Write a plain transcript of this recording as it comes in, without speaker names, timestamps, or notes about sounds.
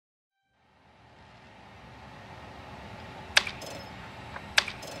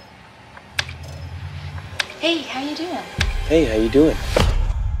Hey, how you doing? Hey, how you doing?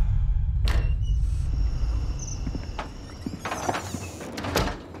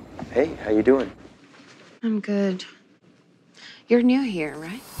 Hey, how you doing? I'm good. You're new here,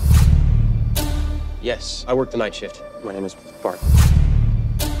 right? Yes, I work the night shift. My name is Bart.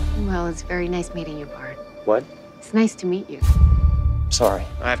 Well, it's very nice meeting you, Bart. What? It's nice to meet you. Sorry,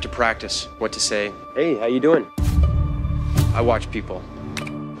 I have to practice what to say. Hey, how you doing? I watch people,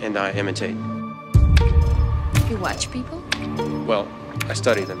 and I imitate. You watch people? Well, I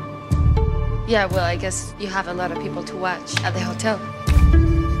study them. Yeah, well, I guess you have a lot of people to watch at the hotel.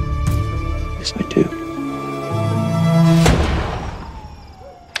 Yes, I do.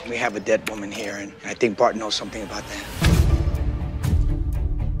 We have a dead woman here, and I think Bart knows something about that.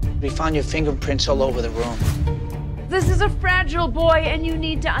 We found your fingerprints all over the room. This is a fragile boy, and you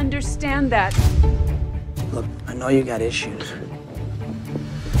need to understand that. Look, I know you got issues,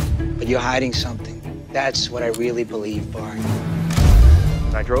 but you're hiding something. That's what I really believe, Bart.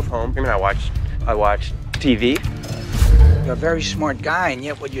 I drove home and I watched TV. You're a very smart guy, and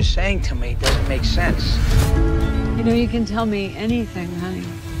yet what you're saying to me doesn't make sense. You know, you can tell me anything, honey.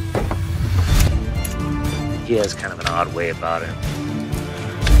 He has kind of an odd way about it.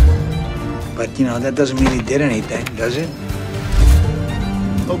 But, you know, that doesn't mean he did anything, does it?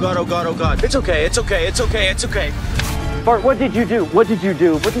 Oh God, oh God, oh God. It's okay, it's okay, it's okay, it's okay. Bart, what did you do? What did you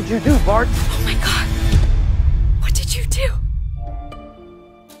do? What did you do, Bart? Oh my God.